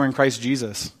for those who are in Christ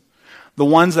Jesus. The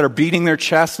ones that are beating their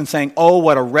chests and saying, oh,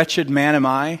 what a wretched man am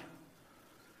I,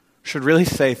 should really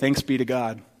say, thanks be to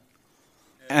God.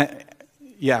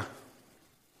 Yeah.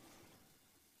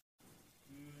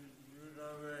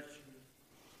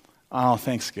 Oh,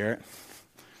 thanks, Garrett.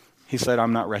 He said,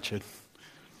 I'm not wretched.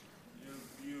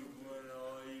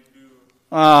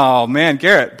 Oh, man,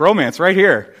 Garrett, bromance right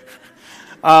here.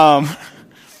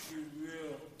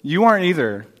 You aren't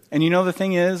either. And you know the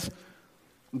thing is,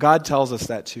 God tells us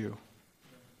that too.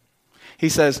 He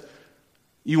says,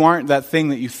 you aren't that thing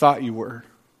that you thought you were.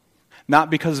 Not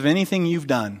because of anything you've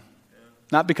done.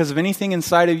 Not because of anything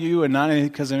inside of you and not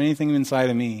because of anything inside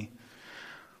of me.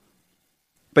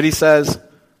 But he says,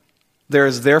 there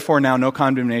is therefore now no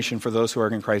condemnation for those who are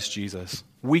in Christ Jesus.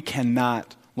 We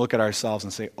cannot look at ourselves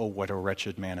and say, oh, what a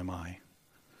wretched man am I.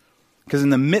 Because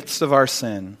in the midst of our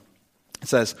sin, it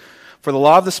says, for the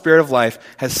law of the Spirit of life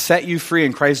has set you free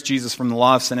in Christ Jesus from the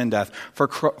law of sin and death.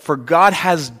 For God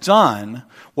has done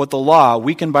what the law,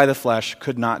 weakened by the flesh,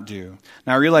 could not do.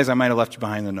 Now I realize I might have left you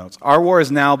behind the notes. Our war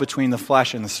is now between the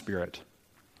flesh and the Spirit.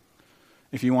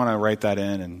 If you want to write that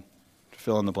in and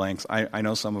fill in the blanks. I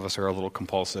know some of us are a little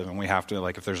compulsive and we have to,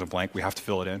 like if there's a blank, we have to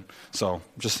fill it in. So I'm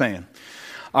just saying.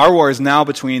 Our war is now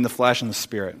between the flesh and the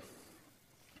Spirit.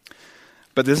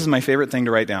 But this is my favorite thing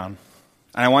to write down.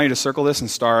 And I want you to circle this and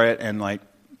star it and like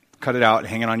cut it out and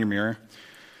hang it on your mirror.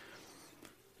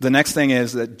 The next thing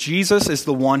is that Jesus is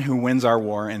the one who wins our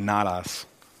war and not us.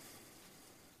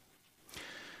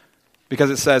 Because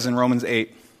it says in Romans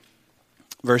 8,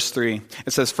 verse 3,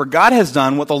 it says, "For God has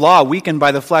done what the law, weakened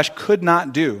by the flesh, could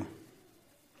not do."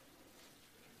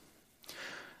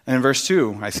 And in verse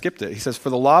 2, I skipped it. He says, "For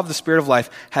the law of the Spirit of life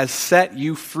has set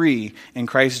you free in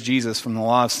Christ Jesus from the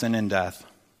law of sin and death.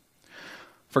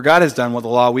 For God has done what the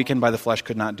law, weakened by the flesh,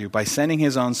 could not do. By sending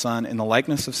his own Son in the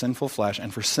likeness of sinful flesh,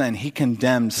 and for sin, he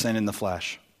condemned sin in the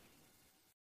flesh."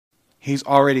 He's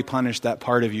already punished that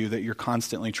part of you that you're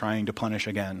constantly trying to punish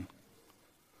again.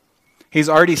 He's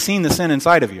already seen the sin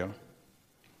inside of you.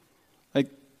 Like,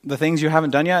 the things you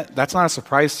haven't done yet, that's not a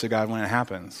surprise to God when it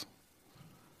happens.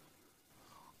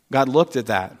 God looked at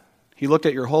that. He looked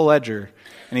at your whole ledger,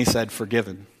 and he said,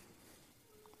 "Forgiven."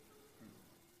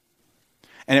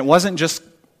 And it wasn't just,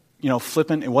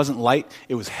 flippant. It wasn't light.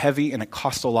 It was heavy, and it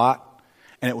cost a lot,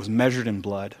 and it was measured in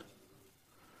blood.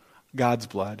 God's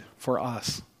blood for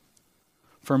us.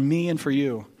 For me and for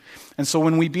you. And so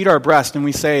when we beat our breast and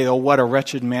we say, "Oh, what a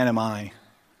wretched man am I,"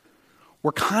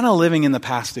 we're kind of living in the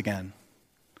past again.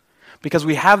 Because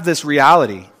we have this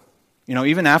reality.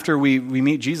 Even after we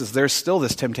meet Jesus, there's still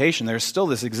this temptation. There's still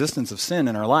this existence of sin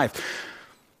in our life.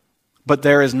 But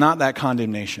there is not that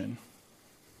condemnation.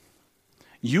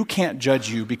 You can't judge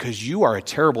you because you are a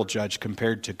terrible judge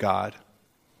compared to God.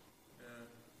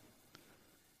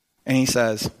 And he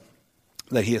says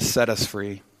that he has set us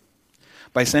free.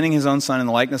 By sending his own Son in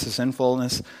the likeness of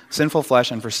sinful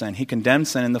flesh and for sin, he condemned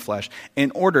sin in the flesh in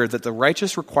order that the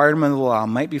righteous requirement of the law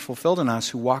might be fulfilled in us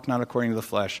who walk not according to the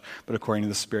flesh, but according to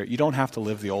the Spirit. You don't have to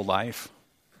live the old life.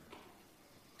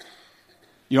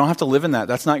 You don't have to live in that.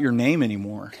 That's not your name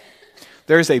anymore.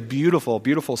 There's a beautiful,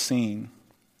 beautiful scene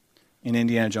in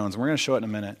Indiana Jones, and we're going to show it in a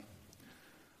minute.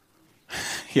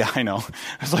 Yeah, I know.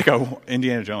 It's like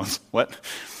Indiana Jones. What?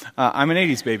 I'm an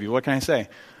 80s baby. What can I say?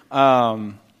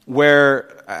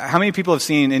 How many people have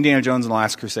seen Indiana Jones and the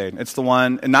Last Crusade? It's the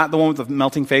one, and not the one with the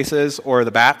melting faces or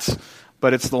the bats,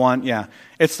 but it's the one,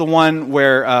 it's the one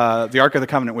where the Ark of the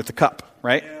Covenant with the cup,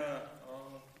 right?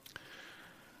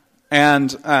 And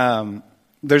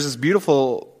there's this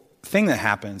beautiful thing that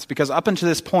happens, because up until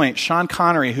this point, Sean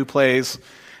Connery, who plays,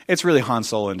 it's really Han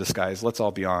Solo in disguise, let's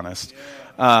all be honest.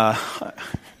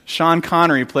 Sean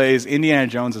Connery plays Indiana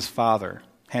Jones' father,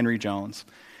 Henry Jones.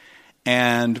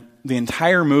 And the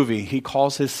entire movie, he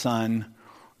calls his son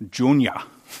Junior.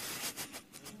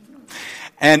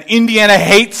 And Indiana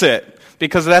hates it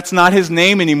because that's not his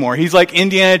name anymore. He's like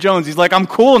Indiana Jones. He's like, "I'm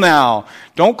cool now.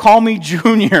 Don't call me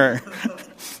Junior.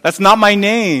 That's not my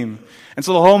name." And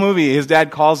so the whole movie, his dad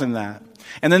calls him that.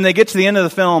 And then they get to the end of the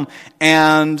film,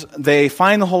 and they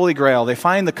find the Holy Grail. They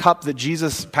find the cup that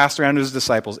Jesus passed around to his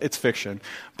disciples. It's fiction.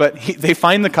 But they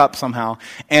find the cup somehow,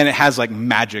 and it has,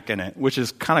 magic in it, which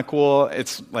is kind of cool.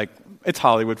 It's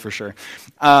Hollywood for sure.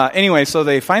 Anyway, so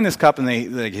they find this cup, and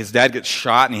his dad gets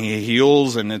shot, and he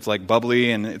heals, and it's,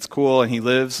 bubbly, and it's cool, and he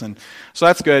lives. And so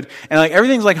that's good. And,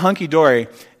 everything's, hunky-dory,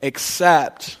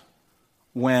 except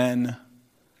when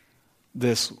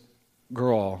this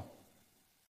girl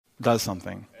does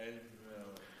something.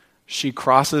 She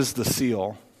crosses the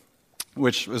seal,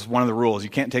 which is one of the rules.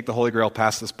 You can't take the Holy Grail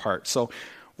past this part. So,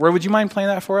 Roy, would you mind playing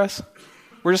that for us?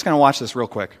 We're just going to watch this real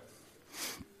quick.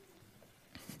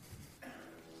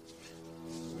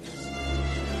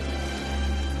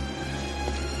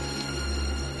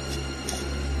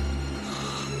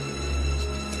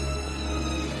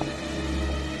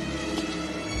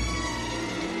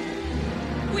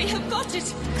 We have got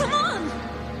it. Come on.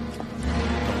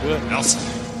 Good.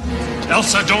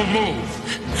 Elsa, don't move.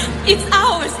 It's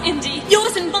ours, Indy.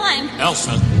 Yours and mine.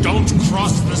 Elsa, don't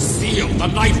cross the seal. The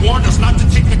knight warned us not to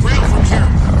take the grail from here.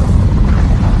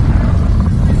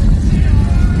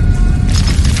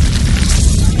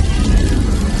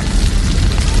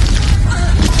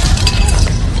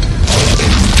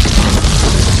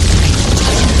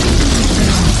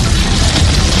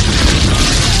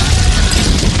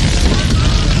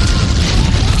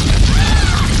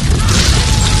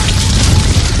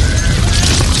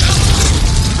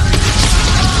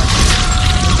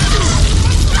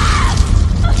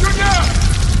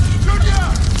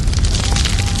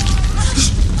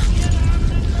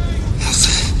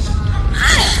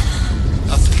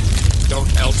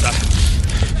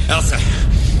 Elsa,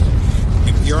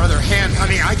 give me your other hand,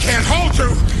 honey. I can't hold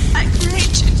you. I can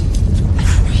reach it. I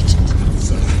can reach it.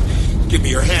 Elsa, give me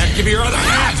your hand. Give me your other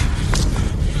hand.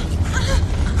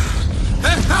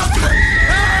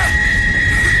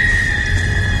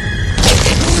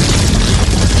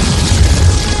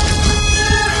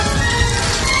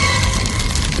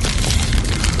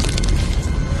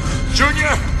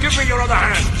 Junior, give me your other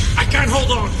hand. I can't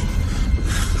hold on.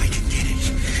 I can get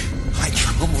it. I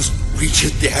can almost reach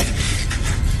it, Dad.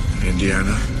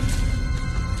 Indiana?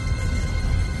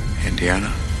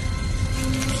 Indiana?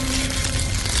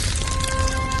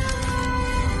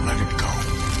 Let him go.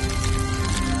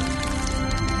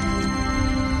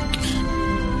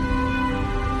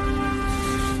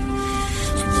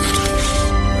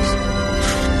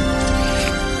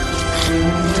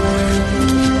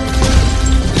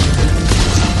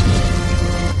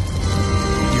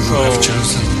 You have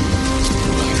chosen.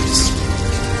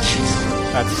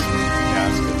 That's good.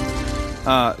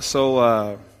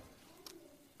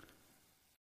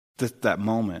 That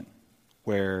moment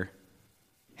where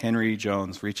Henry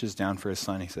Jones reaches down for his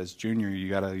son, he says, "Junior, you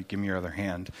got to give me your other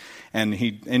hand." And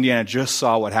Indiana just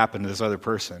saw what happened to this other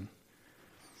person.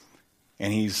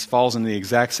 And he falls into the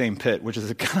exact same pit, which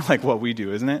is kind of like what we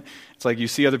do, isn't it? It's like you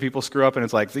see other people screw up and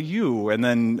it's like, you, and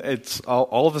then it's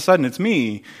all of a sudden it's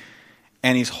me.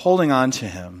 And he's holding on to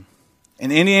him.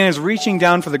 And Indiana is reaching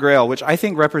down for the grail, which I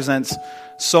think represents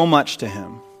so much to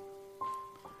him.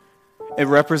 It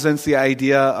represents the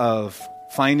idea of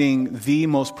finding the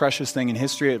most precious thing in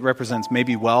history. It represents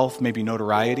maybe wealth, maybe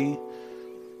notoriety.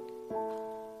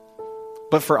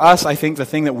 But for us, I think the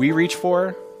thing that we reach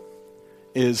for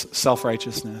is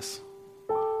self-righteousness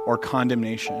or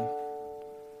condemnation.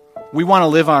 We want to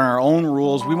live on our own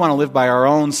rules. We want to live by our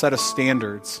own set of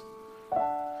standards.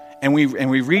 And we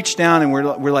reach down and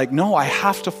we're like, no, I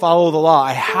have to follow the law.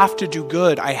 I have to do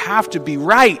good. I have to be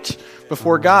right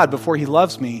before God, before He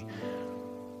loves me.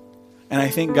 And I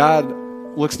think God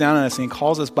looks down at us and He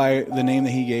calls us by the name that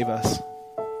He gave us.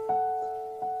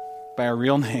 By our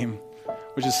real name,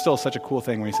 which is still such a cool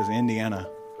thing when He says, Indiana,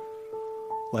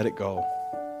 let it go.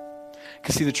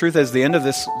 Because see, the truth is, the end of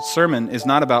this sermon is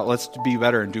not about let's be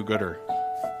better and do gooder.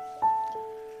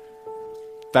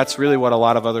 That's really what a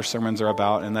lot of other sermons are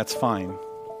about, and that's fine.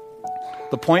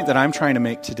 The point that I'm trying to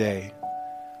make today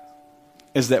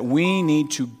is that we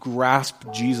need to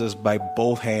grasp Jesus by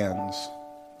both hands.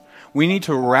 We need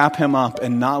to wrap Him up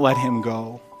and not let Him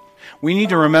go. We need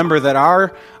to remember that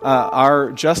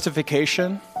our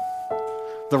justification,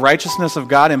 the righteousness of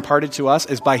God imparted to us,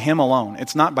 is by Him alone.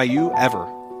 It's not by you ever.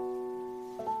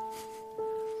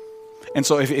 And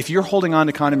so if you're holding on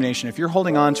to condemnation, if you're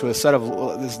holding on to a set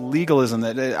of this legalism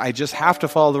that I just have to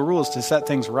follow the rules to set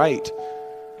things right,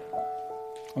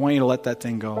 I want you to let that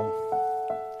thing go.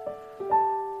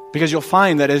 Because you'll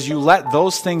find that as you let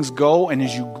those things go and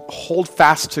as you hold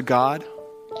fast to God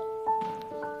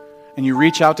and you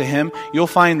reach out to Him, you'll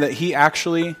find that He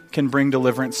actually can bring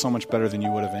deliverance so much better than you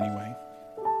would have anyway.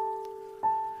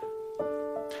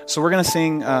 So we're going to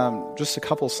sing just a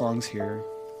couple songs here.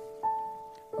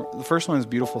 The first one is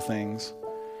Beautiful Things.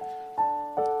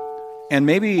 And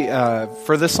maybe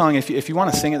for this song, if you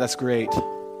want to sing it, that's great.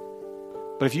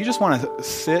 But if you just want to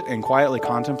sit and quietly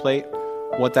contemplate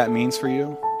what that means for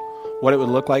you, what it would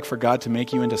look like for God to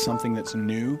make you into something that's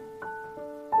new.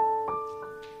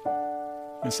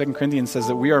 And 2 Corinthians says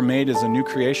that we are made as a new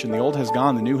creation. The old has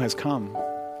gone, the new has come.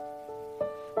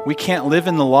 We can't live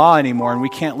in the law anymore, and we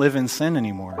can't live in sin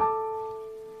anymore.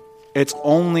 It's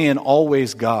only and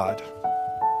always God.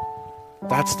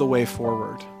 That's the way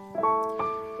forward.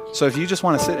 So if you just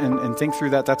want to sit and think through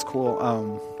that, that's cool.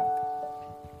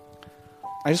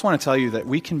 I just want to tell you that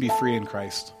we can be free in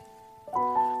Christ.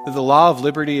 That the law of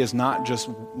liberty is not just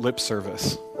lip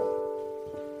service.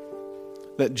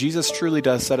 That Jesus truly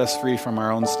does set us free from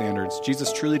our own standards.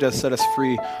 Jesus truly does set us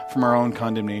free from our own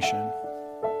condemnation.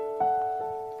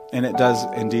 And it does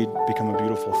indeed become a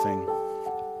beautiful thing.